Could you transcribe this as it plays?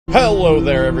Hello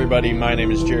there everybody, my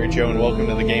name is Jerry Joe and welcome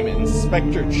to the game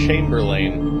Inspector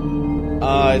Chamberlain.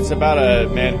 It's about a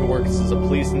man who works as a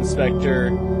police inspector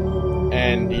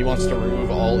and he wants to remove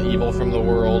all evil from the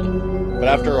world. But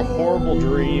after a horrible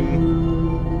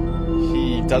dream,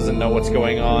 he doesn't know what's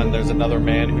going on. There's another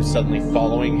man who's suddenly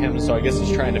following him, so I guess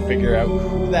he's trying to figure out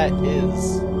who that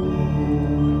is.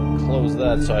 Close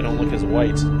that so I don't look as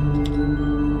white.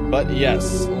 But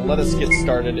yes, let us get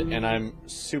started, and I'm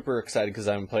super excited because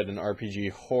I haven't played an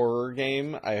RPG horror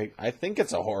game. I think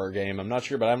it's a horror game, I'm not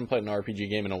sure, but I haven't played an RPG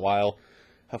game in a while.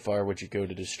 How far would you go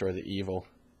to destroy the evil?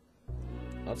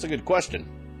 That's a good question.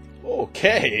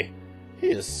 Okay, he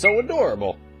is so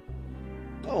adorable.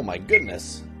 Oh my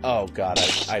goodness. Oh god,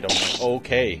 I don't know.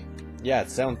 Okay. Yeah,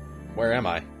 it sounds... Where am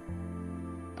I?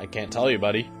 I can't tell you,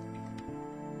 buddy.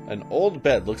 An old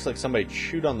bed, looks like somebody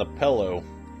chewed on the pillow.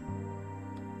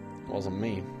 Wasn't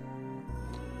me.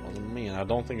 Wasn't me, and I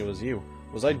don't think it was you.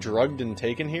 Was I drugged and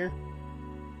taken here?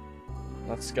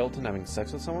 That skeleton having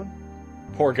sex with someone?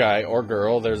 Poor guy or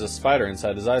girl, there's a spider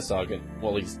inside his eye socket.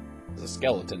 Well, he's a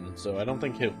skeleton, so I don't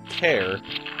think he'll care.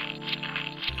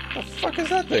 What the fuck is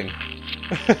that thing?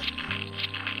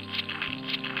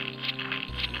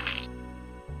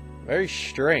 Very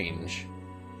strange.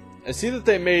 I see that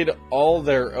they made all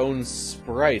their own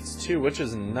sprites too, which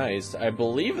is nice. I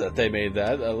believe that they made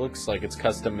that. That looks like it's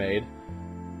custom made.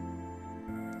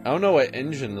 I don't know what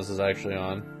engine this is actually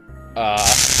on.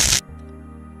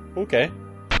 Okay.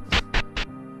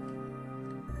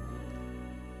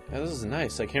 Yeah, this is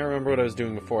nice. I can't remember what I was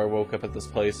doing before I woke up at this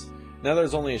place. Now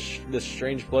there's only this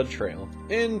strange blood trail.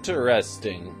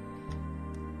 Interesting.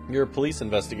 You're a police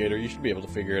investigator. You should be able to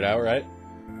figure it out, right?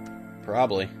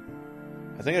 Probably.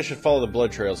 I think I should follow the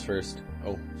blood trails first.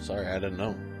 Oh, sorry, I didn't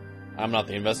know. I'm not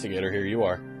the investigator here, you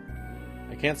are.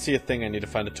 I can't see a thing, I need to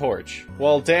find a torch.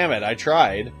 Well, damn it, I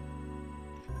tried.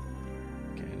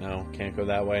 Okay, no, can't go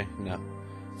that way. No.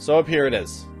 So up here it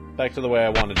is. Back to the way I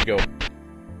wanted to go.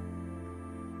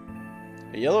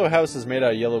 A yellow house is made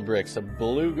out of yellow bricks, a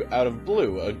blue out of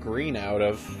blue, a green out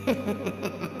of...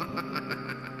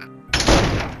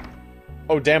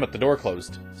 Oh, damn it, the door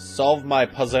closed. Solve my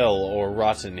puzzle or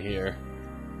rot in here.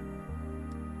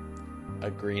 A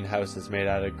greenhouse is made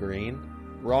out of green?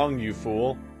 Wrong, you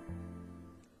fool.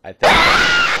 I think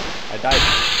I died.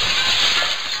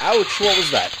 Ouch, what was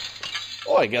that?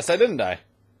 Oh, I guess I didn't die.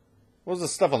 What was the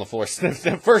stuff on the floor? Sniff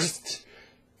it.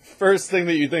 First thing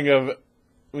that you think of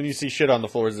when you see shit on the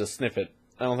floor is to sniff it.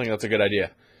 I don't think that's a good idea.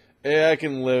 Yeah, I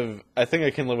think I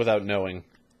can live without knowing.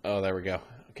 Oh, there we go.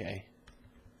 Okay.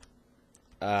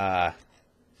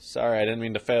 Sorry, I didn't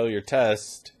mean to fail your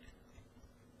test.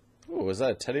 Ooh, was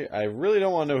that a teddy? I really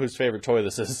don't want to know whose favorite toy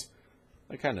this is.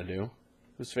 I kind of do.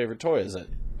 Whose favorite toy is it?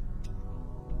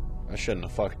 I shouldn't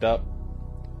have fucked up.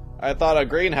 I thought a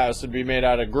greenhouse would be made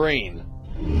out of green.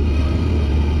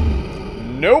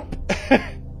 Nope!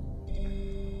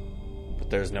 But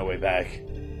there's no way back.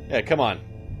 Yeah, come on.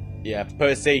 Yeah,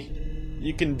 pussy.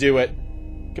 You can do it.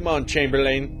 Come on,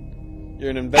 Chamberlain.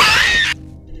 You're an investigator.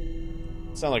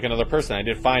 Sound like another person I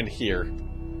did find here.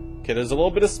 Okay, there's a little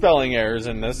bit of spelling errors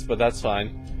in this, but that's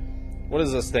fine. What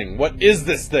is this thing? What is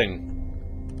this thing?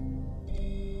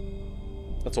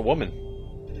 That's a woman.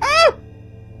 Ah!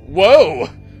 Whoa!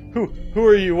 Who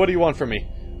are you? What do you want from me?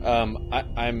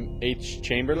 I'm H.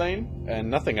 Chamberlain,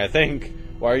 and nothing, I think.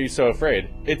 Why are you so afraid?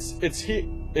 It's here.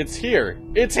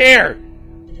 It's here!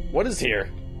 What is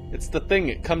here? It's the thing,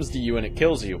 it comes to you and it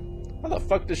kills you. How the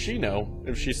fuck does she know?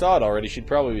 If she saw it already, she'd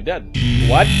probably be dead.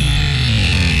 What?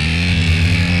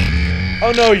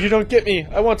 Oh no, you don't get me!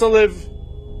 I want to live!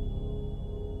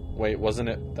 Wait, wasn't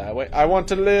it that way? I want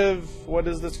to live! What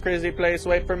is this crazy place?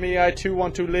 Wait for me, I too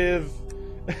want to live!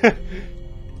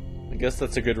 I guess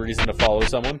that's a good reason to follow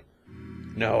someone.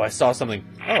 No, I saw something.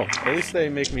 Oh, at least they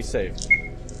make me safe.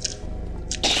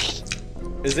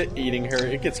 Is it eating her?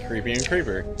 It gets creepy and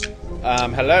creepier.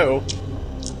 Hello?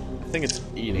 I think it's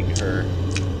eating her.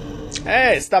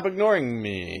 Hey, stop ignoring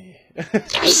me!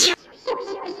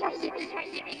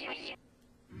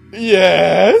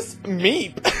 Yes,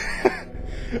 Meep.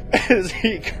 Has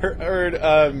he heard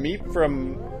Meep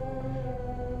from?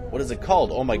 What is it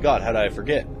called? Oh my God, how did I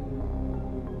forget?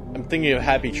 I'm thinking of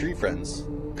Happy Tree Friends.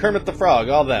 Kermit the Frog,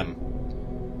 all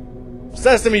them.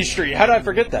 Sesame Street. How did I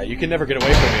forget that? You can never get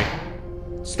away from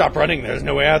me. Stop running. There's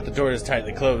no way out. The door is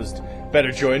tightly closed.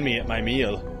 Better join me at my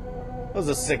meal. That was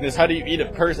a sickness. How do you eat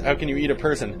a person? How can you eat a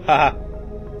person? Haha.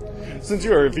 Since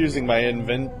you are refusing my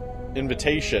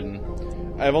invitation.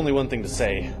 I have only one thing to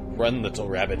say. Run, little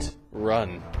rabbit.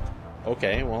 Run.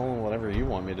 Okay, well, whatever you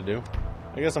want me to do.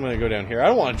 I guess I'm gonna go down here. I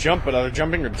don't want to jump, but either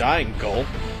jumping or dying, Cole.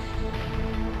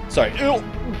 Sorry. Ew.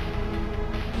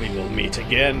 We will meet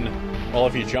again. Well,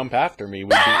 if you jump after me,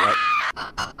 we'd be right.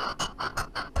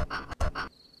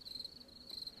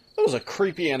 That was a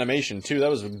creepy animation, too. That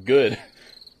was good.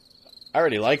 I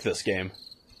already like this game.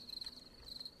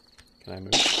 Can I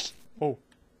move? Oh.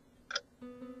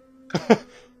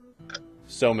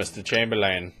 So, Mr.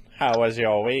 Chamberlain, how was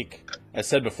your week? I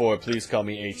said before, please call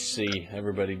me HC.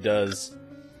 Everybody does.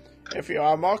 If you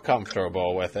are more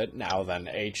comfortable with it, now then,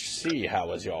 HC, how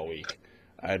was your week?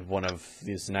 I had one of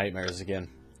these nightmares again.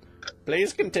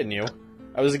 Please continue.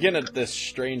 I was again at this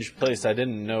strange place. I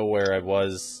didn't know where I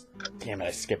was. Damn it,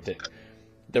 I skipped it.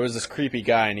 There was this creepy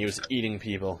guy and he was eating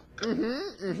people.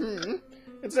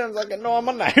 It sounds like a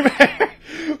normal nightmare.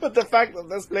 But the fact that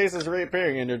this place is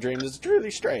reappearing in your dreams is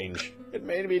truly strange. It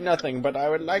may be nothing, but I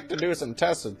would like to do some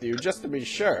tests with you just to be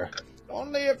sure.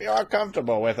 Only if you are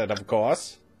comfortable with it, of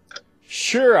course.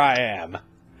 Sure I am.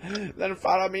 Then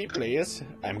follow me, please.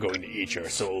 I'm going to eat your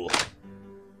soul.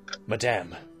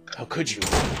 Madame, how could you?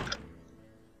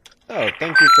 Oh,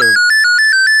 thank you for...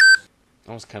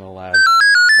 That was kind of loud.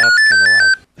 That's kind of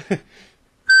loud.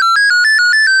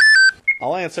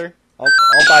 I'll answer. I'll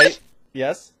bite.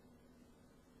 Yes?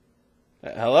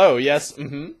 Hello, yes,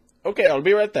 Okay, I'll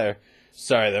be right there.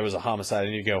 Sorry, there was a homicide,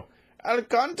 and you go, I'll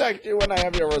contact you when I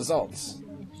have your results.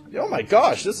 Oh my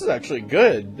gosh, this is actually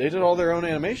good. They did all their own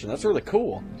animation. That's really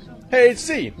cool. Hey,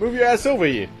 HC, move your ass over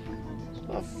here.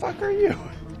 The fuck are you?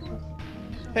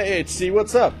 Hey, HC,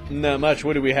 what's up? Not much.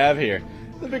 What do we have here?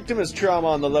 The victim has trauma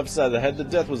on the left side of the head. The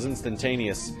death was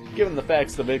instantaneous. Given the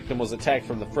facts, the victim was attacked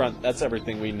from the front. That's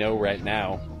everything we know right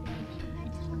now.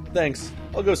 Thanks.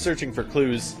 I'll go searching for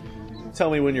clues. Tell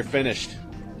me when you're finished.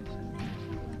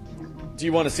 Do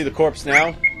you want to see the corpse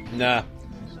now? Nah.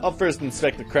 I'll first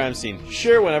inspect the crime scene.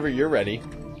 Sure, whenever you're ready.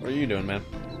 What are you doing, man?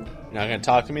 You're not gonna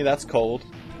talk to me? That's cold.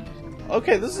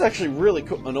 Okay, this is actually really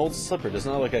cool. An old slipper does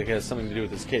not look like it has something to do with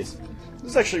this case.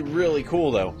 This is actually really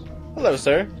cool, though. Hello,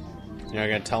 sir. You're not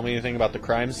gonna tell me anything about the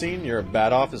crime scene? You're a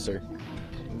bad officer.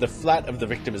 The flat of the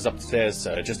victim is upstairs,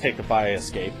 sir. Just take a fire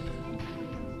escape.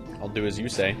 I'll do as you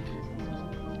say.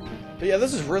 But yeah,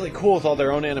 this is really cool with all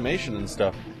their own animation and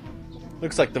stuff.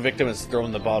 Looks like the victim has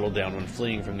thrown the bottle down when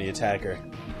fleeing from the attacker.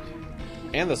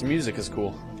 And this music is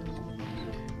cool.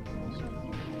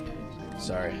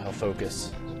 Sorry, I'll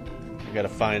focus. I gotta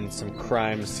find some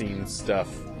crime scene stuff.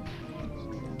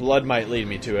 Blood might lead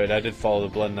me to it. I did follow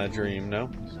the blood in that dream, no?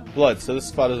 Blood, so this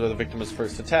spot is where the victim was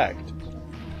first attacked.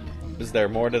 Is there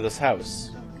more to this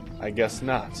house? I guess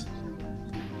not.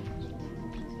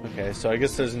 Okay, so I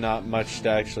guess there's not much to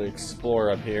actually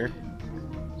explore up here.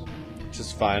 Which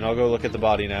is fine. I'll go look at the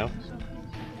body now.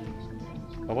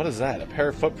 Oh, what is that? A pair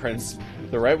of footprints.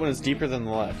 The right one is deeper than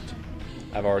the left.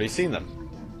 I've already seen them.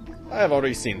 I have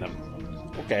already seen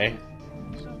them. Okay.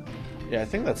 Yeah, I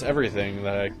think that's everything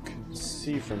that I could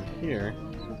see from here.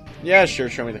 Yeah, sure,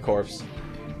 show me the corpse.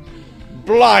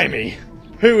 Blimey!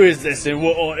 Who is this and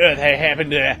what on earth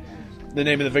happened to her? The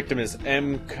name of the victim is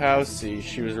M. Kowsi.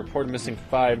 She was reported missing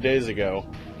 5 days ago.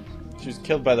 She was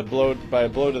killed by a blow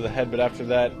to the head, but after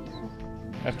that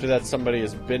somebody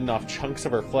has bitten off chunks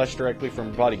of her flesh directly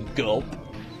from her body. Gulp.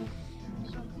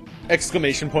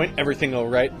 Exclamation point. Everything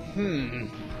alright?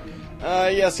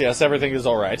 Yes, everything is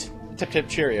alright. Tip tip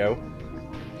cheerio.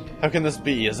 How can this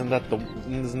be? Isn't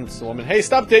this the woman? Hey,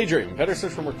 stop daydreaming. Better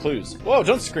search for more clues. Whoa,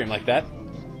 don't scream like that.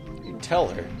 You tell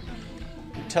her.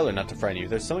 You tell her not to frighten you.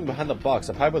 There's something behind the box,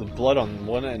 a pipe with blood on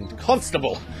one end.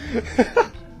 Constable!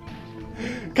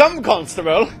 Come,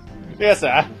 Constable! Yes,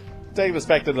 sir. Take this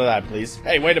back to the lab, please.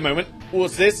 Hey, wait a moment.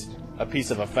 What's this? A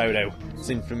piece of a photo.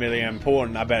 Seems familiar and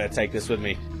important. I better take this with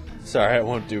me. Sorry, I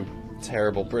won't do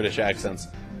terrible British accents.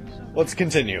 Let's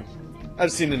continue.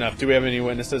 I've seen enough. Do we have any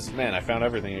witnesses? Man, I found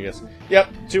everything, I guess. Yep,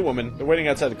 2 women. They're waiting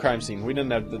outside the crime scene. We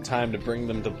didn't have the time to bring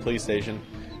them to the police station.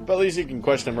 But at least you can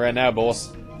question them right now,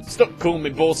 boss. Stop calling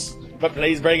me boss, but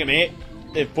please bring them here.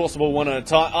 If possible, one at a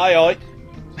time. Aye, aye.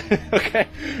 Okay,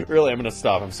 really, I'm gonna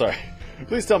stop. I'm sorry.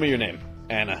 Please tell me your name.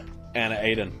 Anna. Anna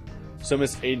Aiden. So,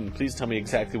 Miss Aiden, please tell me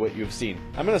exactly what you have seen.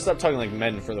 I'm gonna stop talking like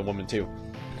men for the woman, too.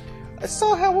 I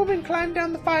saw how a woman climbed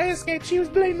down the fire escape. She was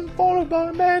bleeding and followed by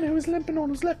a man who was limping on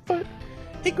his left foot.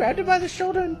 He grabbed her by the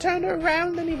shoulder and turned her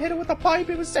around, then he hit her with a pipe.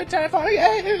 It was so terrifying.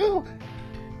 Ew.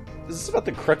 Is this about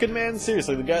the crooked man?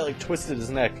 Seriously, the guy, like, twisted his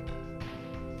neck.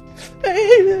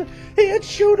 He had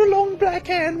shoulder long black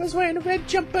hair and was wearing a red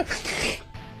jumper.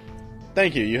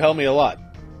 Thank you, you helped me a lot.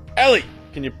 Ellie,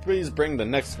 can you please bring the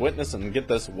next witness and get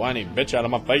this whiny bitch out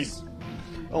of my face?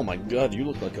 Oh my god, you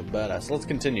look like a badass. Let's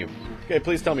continue. Okay,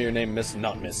 please tell me your name, Miss,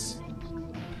 not Miss.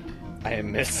 I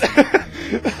am Miss.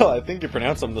 Well, I think you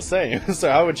pronounce them the same,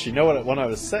 so how would she know what I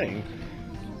was saying?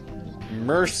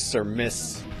 Merce or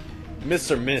Miss?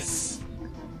 Miss or Miss?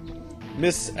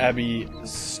 Miss Abby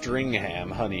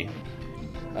Stringham, honey.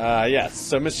 Yes,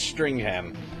 so Miss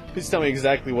Stringham, please tell me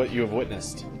exactly what you have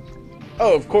witnessed.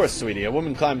 Oh, of course, sweetie. A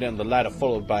woman climbed down the ladder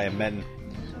followed by a man.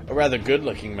 A rather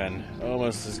good-looking man.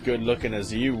 Almost as good-looking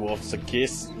as you, Wolf's a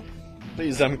kiss.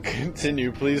 Please,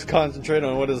 continue. Please concentrate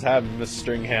on what has happened, Miss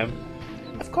Stringham.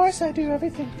 Of course I do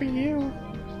everything for you.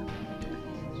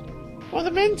 Well,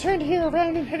 the man turned here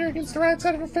around and hit her against the right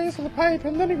side of her face with a pipe,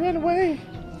 and then he ran away.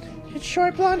 He had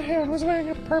short blonde hair and was wearing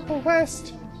a purple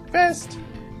vest.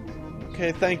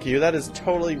 Okay, thank you. That is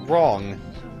totally wrong.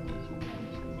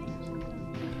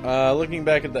 Looking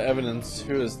back at the evidence,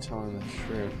 who is telling the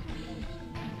truth?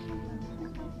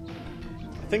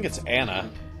 I think it's Anna.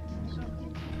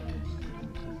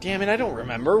 Damn it, I don't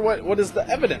remember. What is the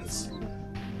evidence?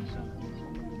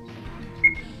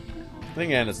 I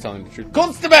think Anna's telling the truth.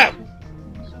 Constable!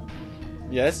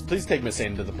 Yes, please take Miss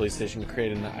Anne to the police station to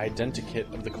create an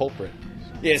identikit of the culprit.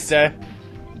 Yes, sir.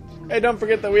 Hey, don't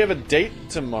forget that we have a date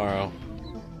tomorrow.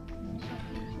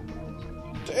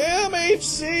 Damn,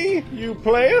 HC! You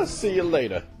player! See you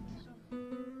later.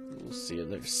 We'll see you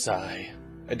later. Sigh.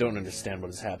 I don't understand what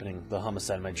is happening. The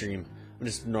homicide of my dream. I'm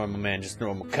just a normal man, just a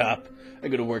normal cop. I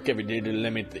go to work every day to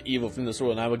eliminate the evil from this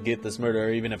world, and I will get this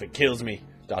murderer even if it kills me. ...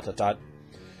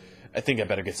 I think I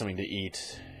better get something to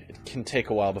eat. It can take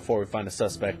a while before we find a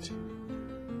suspect.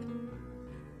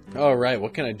 Alright,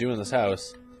 what can I do in this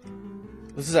house?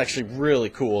 This is actually really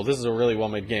cool. This is a really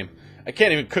well-made game. I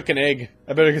can't even cook an egg.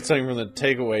 I better get something from the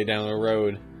takeaway down the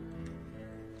road.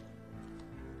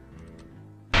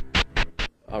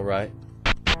 Alright.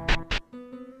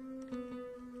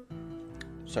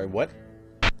 Sorry, what?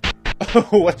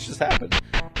 What just happened?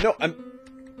 No, I'm...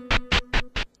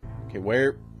 Okay,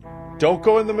 where... Don't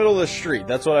go in the middle of the street.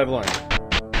 That's what I've learned.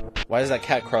 Why is that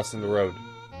cat crossing the road?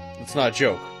 It's not a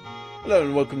joke. Hello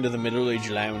and welcome to the Middle Age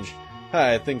Lounge.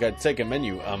 Hi, I think I'd take a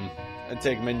menu. I'd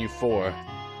take menu 4.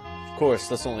 Of course,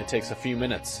 this only takes a few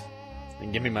minutes.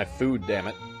 Then give me my food, damn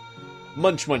it.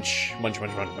 Munch, munch, munch,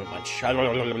 munch, munch, munch.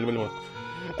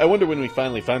 I wonder when we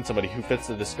finally find somebody who fits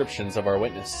the descriptions of our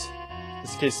witness.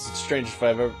 This case is the strangest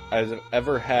I've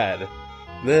ever had.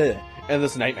 Blech. And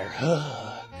this nightmare.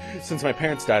 Since my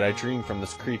parents died, I dreamed from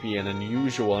this creepy and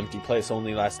unusual empty place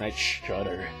only last night.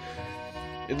 Shudder.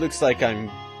 It looks like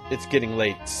it's getting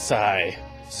late. Sigh.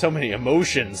 So many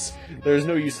emotions. There's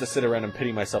no use to sit around and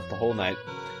pity myself the whole night.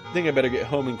 I think I better get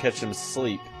home and catch some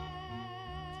sleep.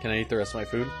 Can I eat the rest of my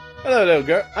food? Hello, little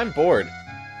girl. I'm bored.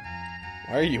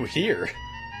 Why are you here?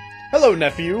 Hello,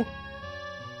 nephew.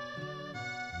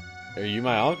 Are you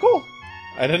my uncle?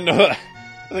 I didn't know that.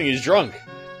 I think he's drunk.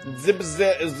 Zip is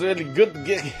really good to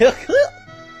get.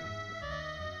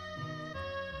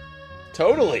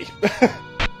 Totally.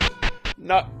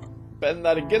 Not bend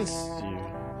that against you.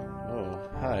 Oh,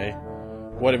 hi.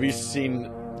 What, have you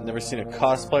seen... Never seen a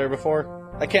cosplayer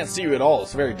before? I can't see you at all.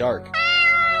 It's very dark.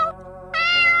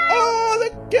 Oh,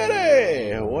 the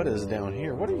kitty! What is down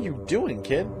here? What are you doing,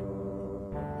 kid?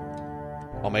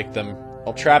 I'll make them...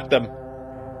 I'll trap them.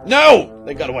 No!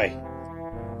 They got away.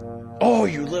 Oh,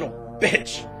 you little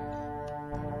bitch.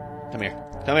 Come here.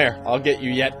 Come here. I'll get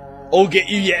you yet. I'll get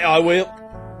you yet. I will.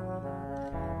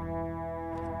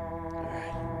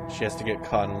 Alright. She has to get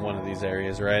caught in one of these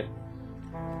areas, right?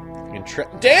 You can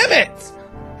trap. Damn it!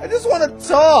 I just want to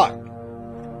talk!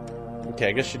 Okay,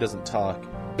 I guess she doesn't talk.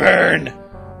 Burn!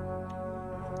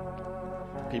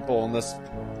 People in this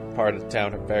part of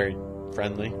town are very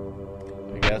friendly,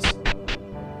 I guess.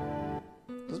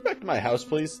 Just back to my house,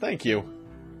 please. Thank you.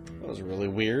 That was really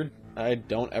weird. I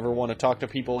don't ever want to talk to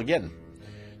people again.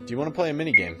 Do you want to play a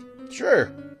minigame?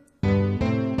 Sure.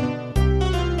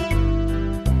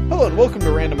 Hello and welcome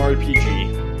to Random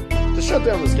RPG. To shut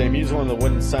down this game, use one of the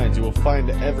wooden signs you will find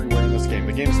everywhere in this game.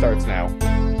 The game starts now.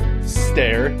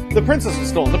 Stare. The princess was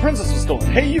stolen. The princess was stolen.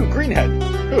 Hey you, greenhead.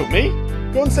 Who, me?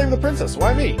 Go and save the princess.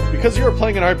 Why me? Because you are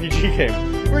playing an RPG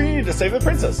game where you need to save the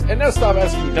princess. And now stop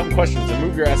asking dumb questions and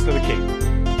move your ass to the king.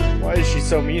 Why is she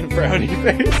so mean, frowny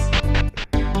face?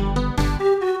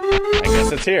 I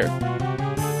guess it's here.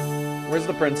 Where's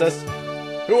the princess?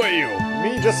 Who are you?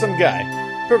 Me, just some guy.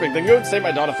 Perfect, then go and save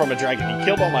my daughter from a dragon. He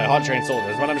killed all my hot trained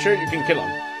soldiers, but I'm sure you can kill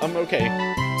him. Okay.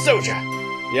 Soldier!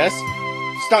 Yes?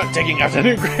 Start digging out a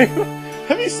new grave.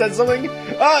 Have you said something?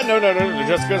 Ah, no,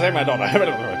 just go save my daughter.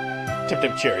 Tip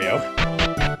tip cheerio.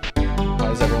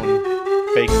 Why is everyone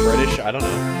fake British? I don't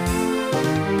know.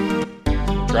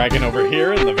 Dragon over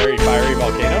here in the very fiery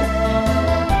volcano.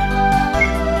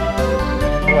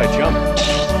 How do I jump?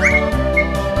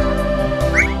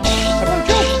 How do I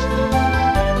jump?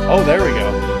 Oh, there we go.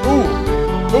 Ooh!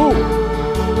 Ooh!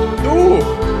 Ooh!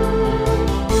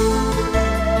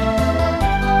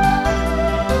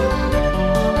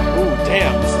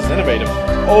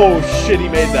 Oh shit, he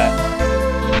made that.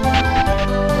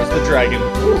 Where's the dragon?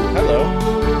 Ooh, hello.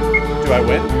 Do I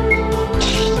win?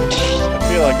 I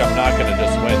feel like I'm not gonna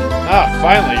just win. Ah,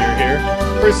 finally you're here.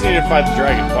 First you need to fight the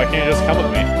dragon. Why can't you just come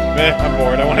with me? Meh, I'm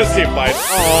bored. I want to see a fight.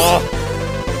 Aww.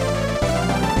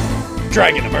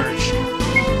 Dragon emerged.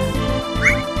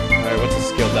 Alright, what's the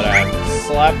skill that I have?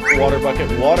 Slap, water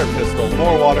bucket, water pistol,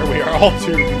 more water. We are all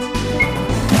doomed.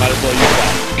 Might as well use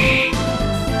that.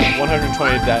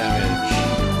 120 damage.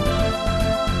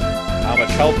 How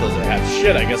much health does it have?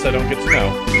 Shit, I guess I don't get to know.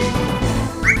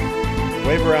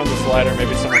 Wave around the slider,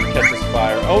 maybe someone catches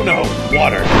fire. Oh no!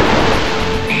 Water!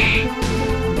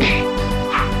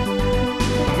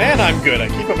 Man, I'm good. I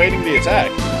keep evading the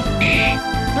attack.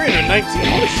 319.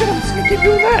 Holy shit, I'm just gonna keep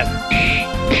doing that.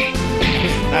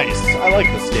 This is nice. I like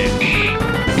this game.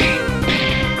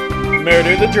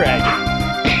 Murder the dragon.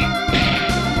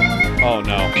 Oh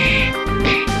no.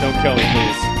 Don't kill me,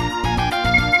 please.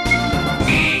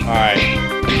 Alright.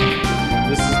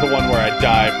 This is the one where I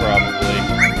die, probably.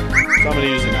 So I'm gonna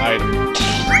use an item.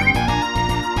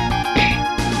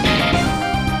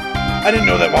 I didn't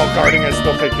know that while guarding I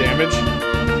still take damage.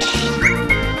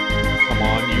 Come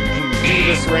on, you can do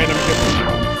this random hit.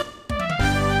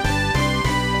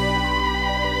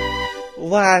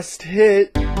 Last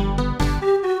hit.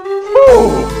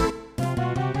 Whew!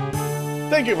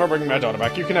 Thank you for bringing my daughter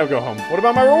back. You can now go home. What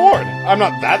about my reward? I'm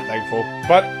not that thankful,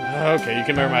 but okay, you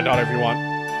can marry my daughter if you want.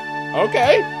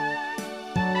 Okay.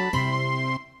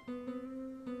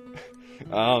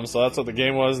 So that's what the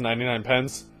game was, 99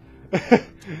 pence. I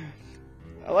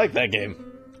like that game.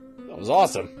 That was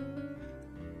awesome.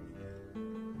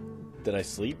 Did I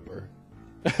sleep, or?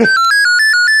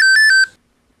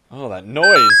 Oh, that noise!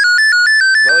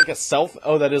 Is that like a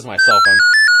oh, that is my cell phone.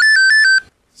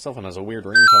 Cell phone has a weird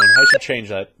ringtone. I should change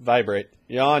that. Vibrate.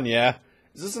 Yawn, yeah.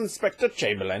 Is this Inspector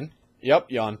Chamberlain?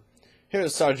 Yup, yawn.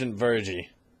 Here's Sergeant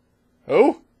Virgie.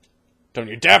 Who? Don't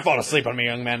you dare fall asleep on me,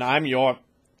 young man. I'm your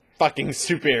fucking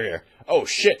superior. Oh,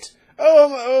 shit.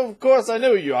 Oh, of course I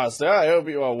know you are, sir. I hope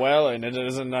you are well, and it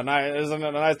isn't a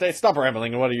nice day. Stop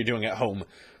rambling. What are you doing at home?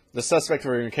 The suspect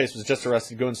for your case was just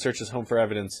arrested. Go and search his home for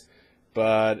evidence.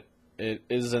 But it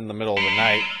is in the middle of the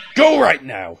night. Go right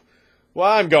now!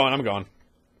 Well, I'm going.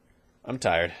 I'm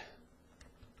tired.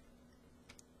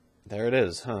 There it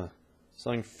is, huh?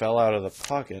 Something fell out of the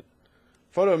pocket.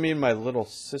 Photo of me and my little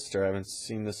sister. I haven't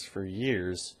seen this for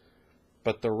years.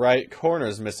 But the right corner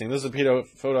is missing. This is a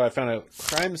photo I found at a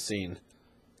crime scene.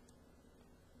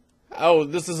 Oh,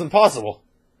 this is impossible.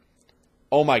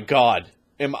 Oh my god.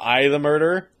 Am I the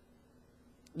murderer?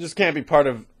 This can't be part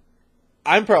of...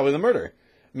 I'm probably the murderer.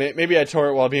 Maybe I tore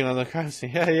it while being on the crime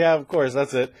scene. Yeah, of course,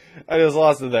 that's it. I just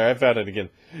lost it there. I found it again.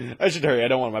 I should hurry. I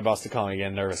don't want my boss to call me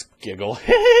again. Nervous giggle.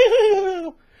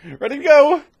 Ready to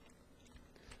go!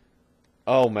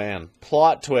 Oh, man.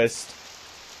 Plot twist.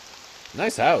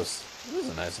 Nice house. This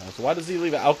is a nice house. Why does he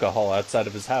leave alcohol outside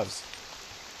of his house?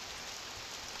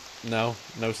 No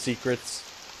secrets.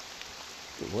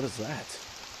 Dude, what is that?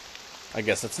 I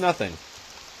guess it's nothing.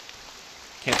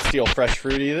 Can't steal fresh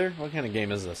fruit either? What kind of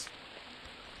game is this?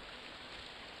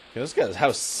 Okay, this guy's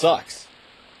house sucks.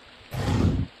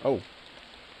 Oh.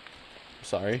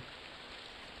 Sorry.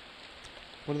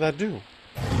 What did that do?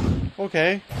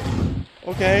 Okay.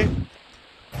 Okay.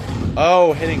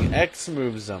 Oh, hitting X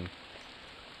moves them.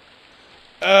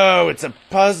 Oh, it's a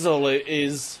puzzle, it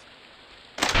is.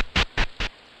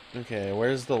 Okay,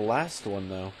 where's the last one,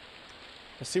 though?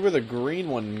 I see where the green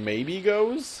one maybe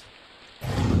goes.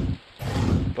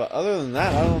 But other than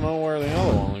that, I don't know where the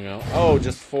other one will go. Oh,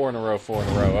 just 4 in a row, 4 in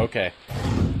a row. Okay.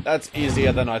 That's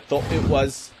easier than I thought it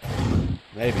was.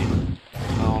 Maybe.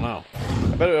 I don't know.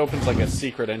 I bet it opens like a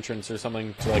secret entrance or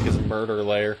something to like his murder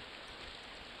lair.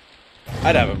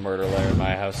 I'd have a murder lair in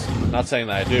my house. Not saying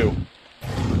that I do.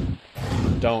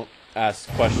 Don't ask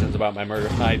questions about my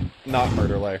not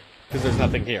murder lair, because there's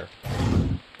nothing here.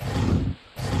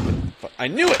 I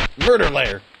knew it! Murder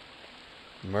lair!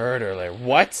 Murder lair.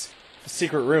 What?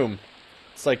 Secret room.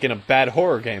 It's like in a bad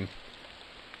horror game.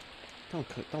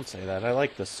 Don't say that. I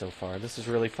like this so far. This is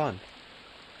really fun.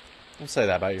 Don't say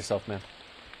that about yourself, man.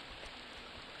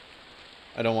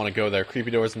 I don't want to go there. Creepy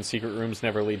doors and secret rooms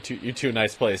never lead to you to a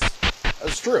nice place.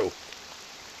 That's true.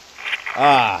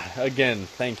 Ah, again,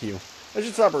 thank you. I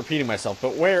should stop repeating myself,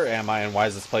 but where am I and why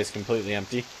is this place completely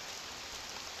empty?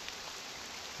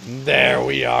 There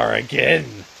we are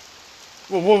again!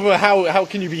 How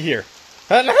can you be here?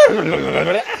 Have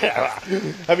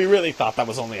you really thought that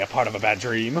was only a part of a bad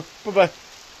dream? But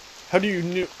how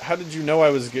did you know I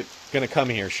was gonna come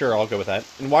here? Sure, I'll go with that.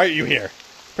 And why are you here?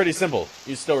 Pretty simple.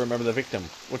 You still remember the victim,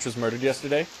 which was murdered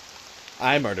yesterday?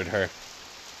 I murdered her.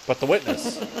 But the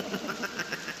witness.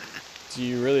 Do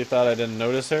you really thought I didn't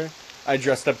notice her? I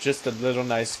dressed up just a little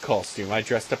nice costume. I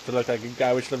dressed up to look like a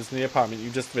guy which lives in the apartment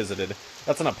you just visited.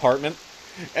 That's an apartment?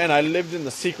 And I lived in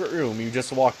the secret room you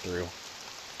just walked through.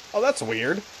 Oh, that's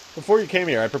weird. Before you came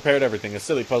here, I prepared everything, a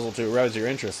silly puzzle to arouse your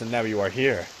interest, and now you are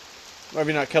here. Why have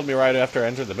you not killed me right after I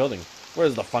entered the building?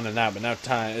 Where's the fun in that? But now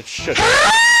time, it should.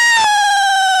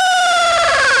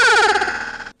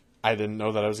 I didn't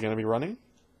know that I was going to be running.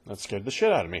 That scared the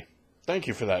shit out of me. Thank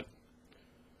you for that.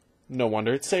 No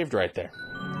wonder it saved right there.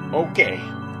 Okay.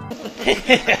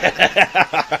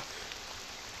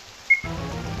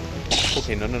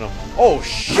 Okay, no. Oh,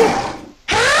 shit!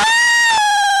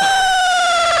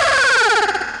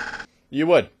 You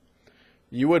would.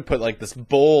 You would put, like, this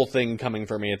bowl thing coming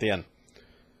for me at the end.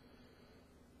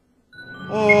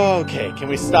 Okay, can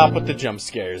we stop with the jump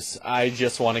scares? I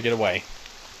just want to get away.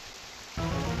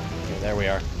 Okay, there we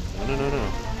are.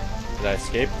 No. Did I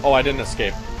escape? Oh, I didn't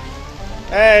escape.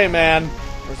 Hey, man!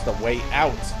 Where's the way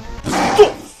out?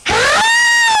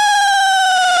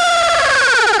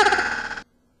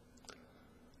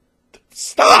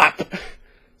 Stop!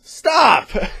 Stop!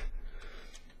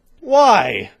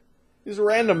 Why? These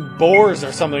random boars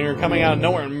or something are coming out of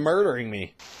nowhere and murdering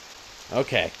me.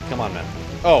 Okay, come on, man.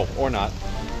 Oh, or not.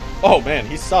 Oh, man,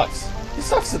 he sucks. He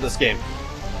sucks at this game.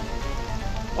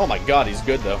 Oh my god, he's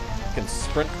good, though. Can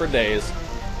sprint for days.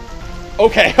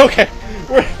 Okay.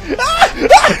 We're...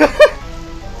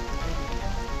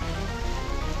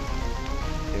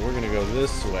 Okay, we're gonna go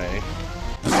this way.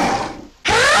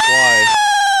 Why?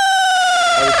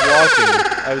 I was walking.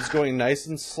 I was going nice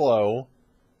and slow.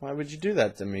 Why would you do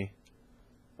that to me?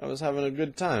 I was having a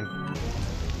good time.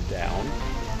 Down.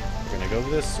 We're gonna go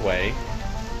this way.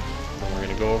 And we're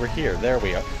gonna go over here. There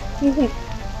we are.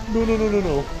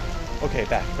 No. Okay,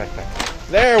 back.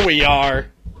 There we are!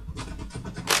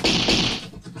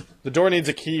 The door needs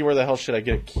a key. Where the hell should I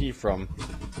get a key from?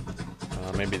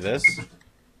 Maybe this?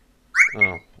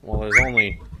 Oh, well, there's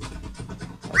only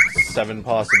like 7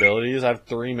 possibilities. I have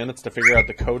 3 minutes to figure out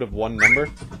the code of one number.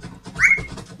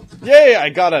 Yay! I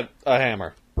got a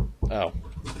hammer. Oh.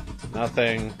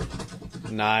 Nothing.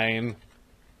 9.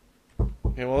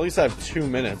 Okay, well, at least I have 2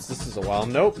 minutes. This is a while.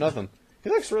 Nope, nothing. He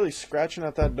likes really scratching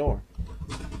at that door.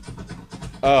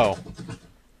 Oh.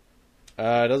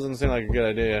 It doesn't seem like a good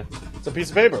idea. It's a piece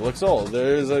of paper. Looks old.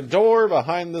 There's a door.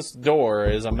 Behind this door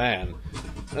is a man.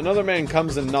 Another man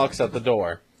comes and knocks at the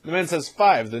door. The man says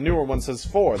 5. The newer one says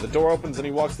 4. The door opens and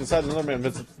he walks inside. Another man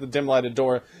visits the dim-lighted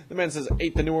door. The man says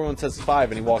 8. The newer one says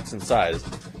 5 and he walks inside.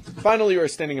 Finally, you are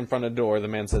standing in front of the door. The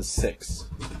man says 6.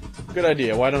 Good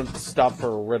idea. Why don't stop for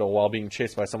a riddle while being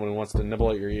chased by someone who wants to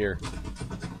nibble at your ear?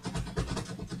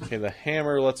 Okay, the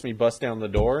hammer lets me bust down the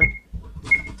door.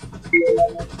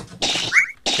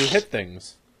 To hit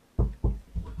things.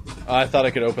 I thought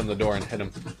I could open the door and hit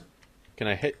him. Can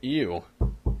I hit you?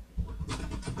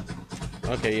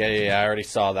 Okay, yeah, I already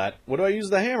saw that. What do I use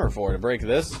the hammer for? To break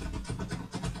this?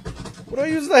 What do I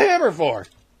use the hammer for?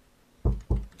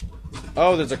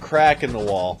 Oh, there's a crack in the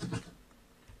wall.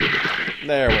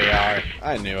 There we are.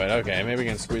 I knew it. Okay, maybe we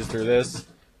can squeeze through this.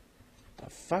 The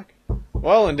fuck?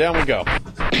 Well, and down we go.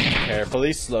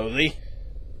 Carefully, slowly.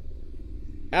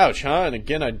 Ouch, huh? And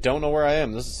again, I don't know where I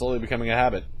am. This is slowly becoming a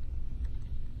habit.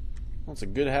 Well, it's a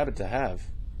good habit to have.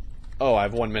 Oh, I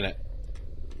have 1 minute.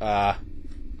 What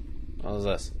was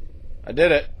this? I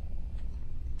did it.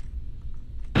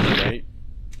 Okay.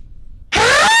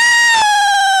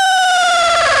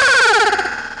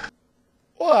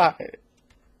 Why?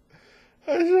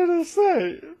 I should have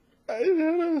saved.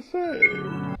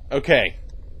 Okay.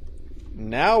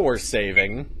 Now we're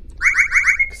saving.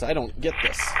 Because I don't get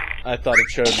this. I thought it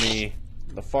showed me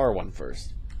the far one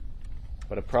first.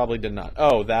 But it probably did not.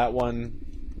 Oh, that one.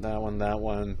 That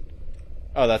one.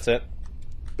 Oh, that's it.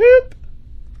 Beep.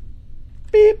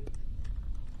 Beep.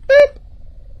 Beep.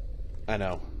 I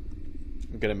know.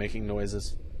 I'm good at making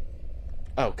noises.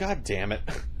 Oh, god damn it.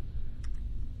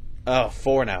 Oh,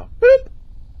 4 now. Beep.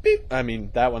 Beep. I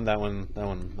mean, that one.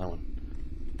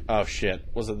 Oh, shit.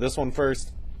 Was it this one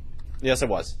first? Yes, it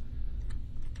was.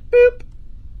 Boop.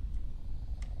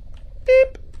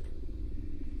 Beep.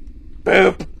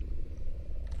 Boop.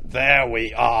 There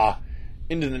we are.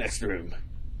 Into the next room.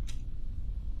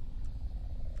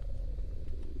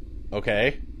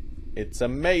 Okay. It's a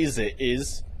maze, it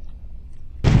is.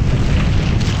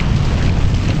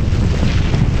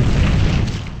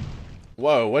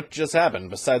 Whoa, what just happened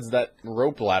besides that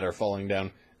rope ladder falling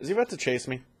down? Is he about to chase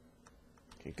me?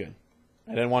 Okay, good.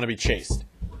 I didn't want to be chased.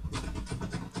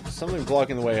 Something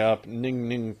blocking the way up.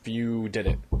 Ning, phew, did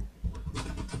it.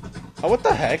 Oh, what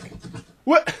the heck?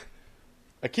 What?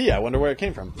 A key, I wonder where it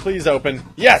came from. Please open.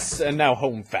 Yes! And now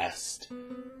home fast.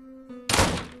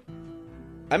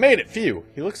 I made it, phew.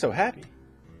 He looks so happy.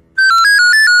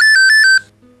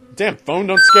 Damn, phone,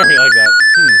 don't scare me like that.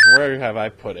 Where have I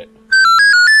put it?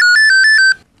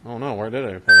 Oh no, where did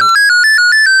I put it?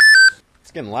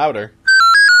 It's getting louder.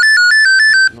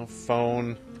 No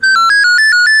phone.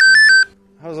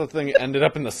 How's the thing ended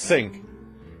up in the sink?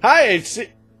 Hi,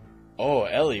 HC! Oh,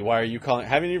 Ellie, why are you calling?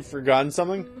 Haven't you forgotten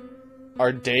something?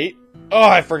 Our date? Oh,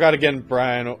 I forgot again,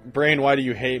 Brian. Brain, why do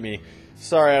you hate me?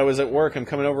 Sorry, I was at work. I'm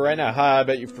coming over right now. Hi, I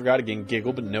bet you forgot again.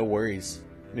 Giggle, but no worries.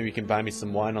 Maybe you can buy me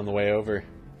some wine on the way over.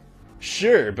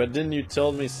 Sure, but didn't you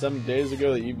tell me some days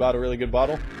ago that you bought a really good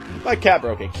bottle? My cat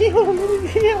broke it.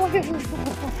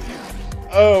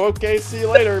 Oh, okay, see you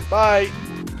later. Bye.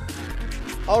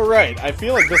 Alright, I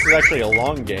feel like this is actually a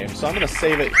long game, so I'm going to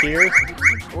save it here.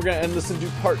 We're going to end this and do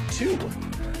part 2.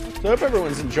 So I hope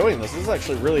everyone's enjoying this. This is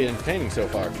actually really entertaining so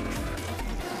far.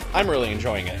 I'm really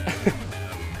enjoying it.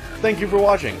 Thank you for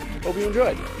watching. Hope you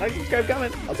enjoyed. Like, subscribe,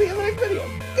 comment. I'll see you in the next video.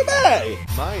 Goodbye!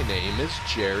 My name is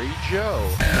Jerry Joe.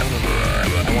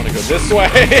 I want to go this way.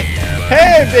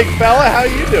 Hey, big fella, how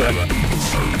you doing?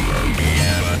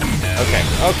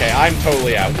 Okay, I'm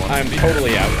totally out. I'm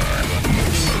totally out.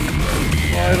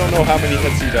 Well, I don't know how many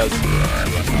hits he does. I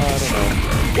don't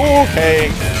know.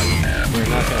 Okay. We're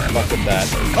not gonna fuck with that.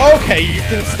 Okay, you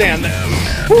can stand that.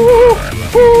 Ooh,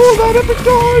 that epic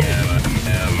dodge!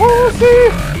 Oh, see?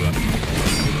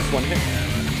 Just one hit.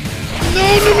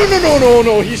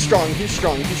 No, he's strong, he's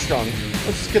strong.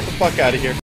 Let's just get the fuck out of here.